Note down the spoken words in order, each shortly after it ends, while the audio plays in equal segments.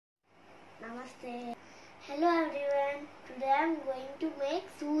Namaste. Hello everyone. Today I am going to make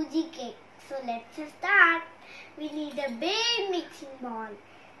suji cake. So let's start. We need a big mixing bowl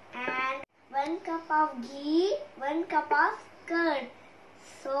and 1 cup of ghee, 1 cup of curd.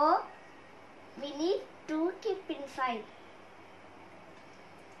 So we need to keep inside.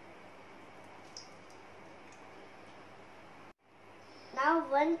 Now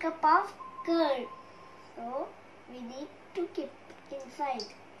 1 cup of curd. So we need to keep inside.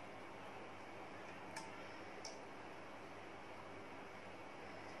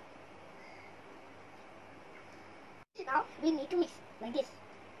 Now we need to mix like this.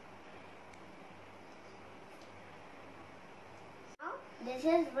 Now this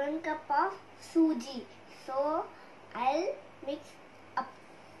is 1 cup of suji. So I'll mix up.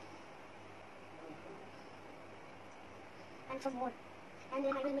 And some more. And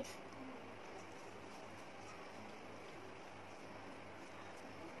then I will mix.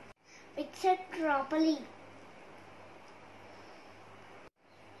 Mix it properly.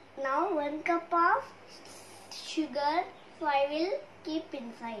 Now 1 cup of sugar, so I will keep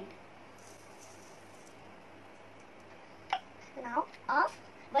inside. Now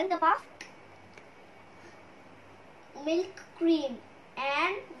 1 cup of milk cream,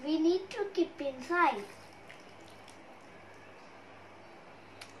 and we need to keep inside.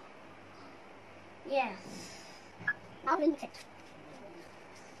 Yes. Now we'll mix it.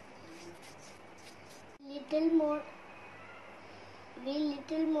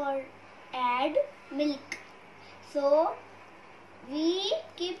 Little more add milk. So we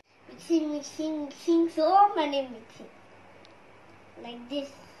keep mixing, so many mixing. Like this.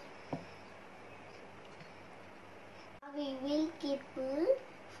 We will keep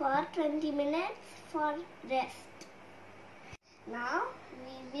for 20 minutes for rest. Now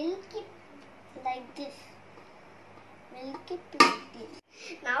we will keep like this. We'll keep like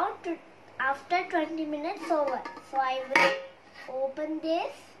this. Now after 20 minutes over, so I will open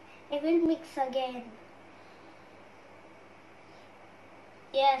this. I will mix again.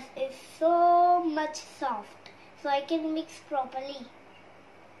 Yes, it's so much soft, so I can mix properly.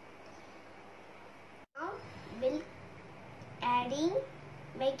 Now we'll adding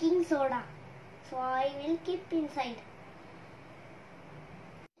baking soda, so I will keep inside.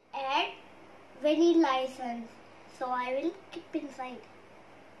 Add vanilla essence, so I will keep inside.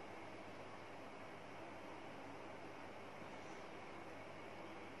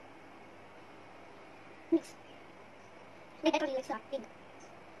 Mix.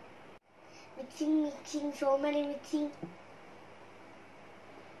 Mixing, so many mixing.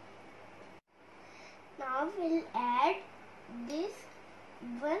 Now we'll add this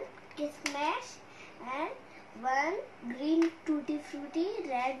 1 kismis and 1 green tutti frutti,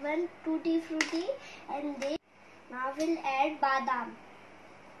 red 1 tutti frutti, and this. Now we'll add badam.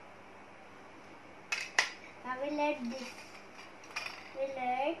 Now we'll add this. We'll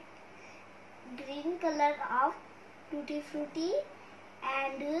add green color of tutti frutti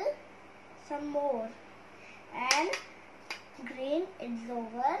and some more, and green is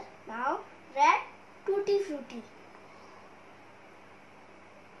over. Now red tutti frutti.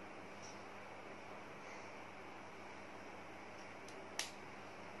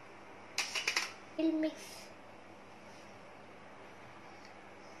 We'll mix.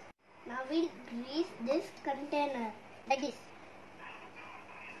 Now we'll grease this container like this.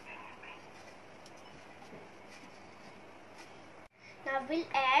 Now we'll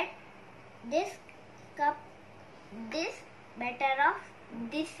add this cup, this batter of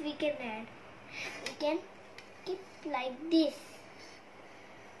this we can add. We can keep like this.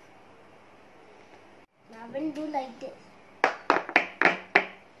 Now we'll do like this.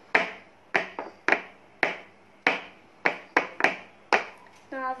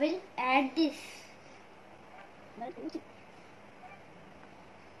 Now we'll add this.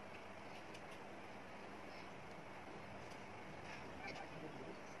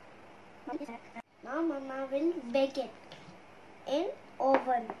 Now Mama will bake it in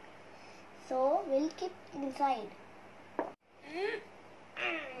oven. So we'll keep inside.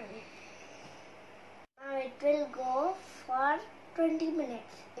 Now it will go for 20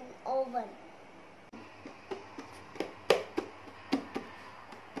 minutes in oven.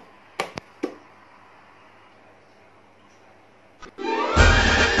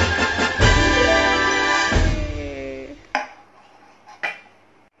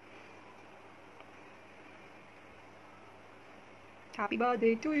 Happy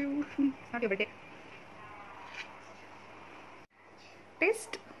birthday to you. It's not your birthday.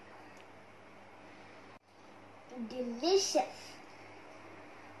 Taste. Delicious.